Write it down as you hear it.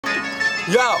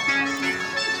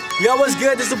Yo, what's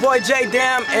good? This is the boy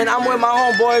JDAM, and I'm with my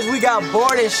homeboys. We got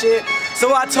bored and shit,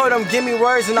 so I told them give me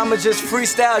words, and I'ma just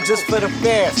freestyle just for the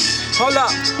fans. Hold up,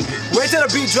 wait till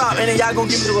the beat drop, and then y'all gonna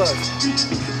give me the words.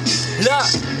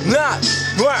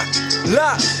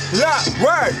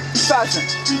 Word. Fashion.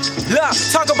 Look,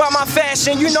 talk about my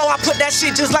fashion. You know I put that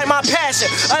shit just like my passion.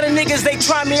 Other niggas, they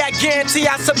try me, I guarantee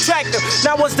I subtract them.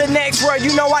 Now what's the next word?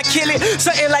 You know I kill it.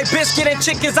 Something like biscuit and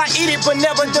chickens, I eat it but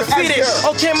never defeat it.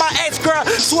 Okay, my ex-girl,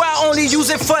 swear I only use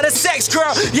it for the sex,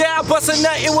 girl. Yeah, I bust a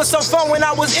nut, it was some fun when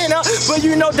I was in her. But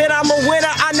you know that I'm a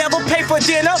winner, I never pay for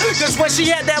dinner. Cause when she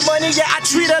had that money, yeah, I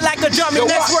treat her like a dummy.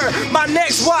 Next word, my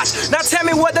next watch. Now tell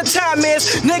me what the time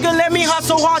is. Nigga, let me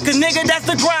hustle hard, cause nigga, that's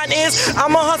the grind is.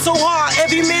 I'ma hustle hard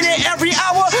every minute, every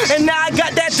hour. And now I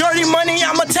got that dirty money,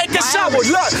 I'ma take a shower.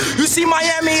 Look, you see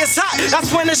Miami is hot, that's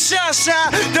when the sun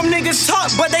shine. Them niggas talk,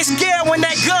 but they scared when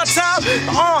that gun time.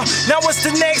 Now what's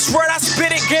the next word? I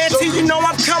spit it, guarantee you know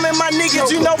I'm coming, my niggas,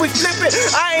 you know we flippin'.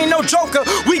 I ain't no joker,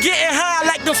 we getting high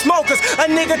like them smokers. A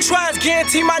nigga tries,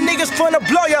 guarantee my niggas finna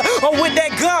blow ya. Or with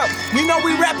that gun, you know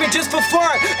we rapping just for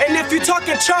fun. And if you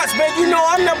talking charts, man, you know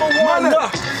I'm number one.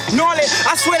 Norland,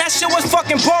 I swear that shit was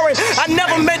fucking boring. I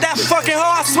never met that fucking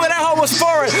hoe, I swear that hoe was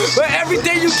foreign. But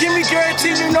everything you give me,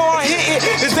 guarantee you know I hit it.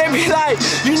 Is they be like,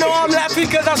 you know I'm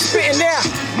laughing cause I'm spitting now.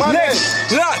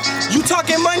 Look, you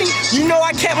talking money, you know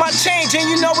I kept my change and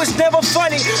you know it's never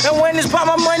funny. And when it's about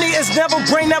my money, it's never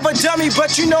brain, never dummy.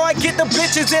 But you know I get the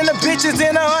bitches and the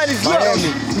honeys.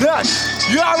 Look,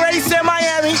 you already said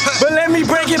Miami, but let me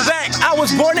bring it back. I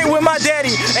was born in with my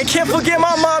daddy, and can't forget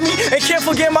my mommy, and can't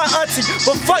forget my auntie.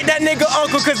 But fuck that nigga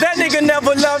uncle, cause that nigga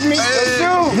never loved me.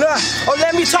 Look, oh,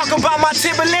 let me talk about my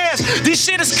Timberlands. This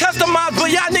shit is customized,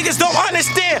 but y'all niggas don't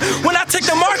understand. When I took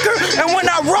the marker, and when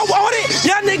I wrote on it,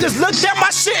 y'all niggas looked at my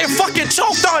shit and fucking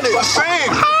choked on it.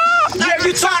 Yeah,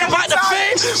 you talking about the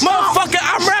fame? Motherfucker,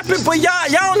 I'm rapping, but y'all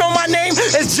don't know my name.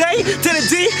 It's J to the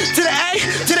D, to the A,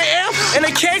 to the M. And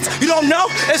in case you don't know,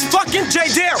 it's fucking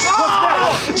JDAM.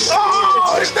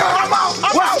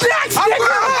 What's next,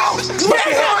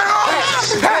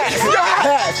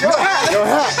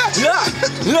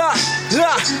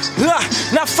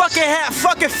 Now fucking hat,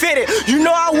 fucking fitted. You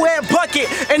know I wear a bucket.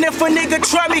 And if a nigga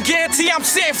try me, guarantee I'm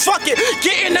saying fuck it.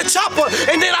 Get in the chopper,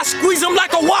 and then I squeeze him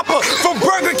like a Whopper from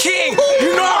Burger King. You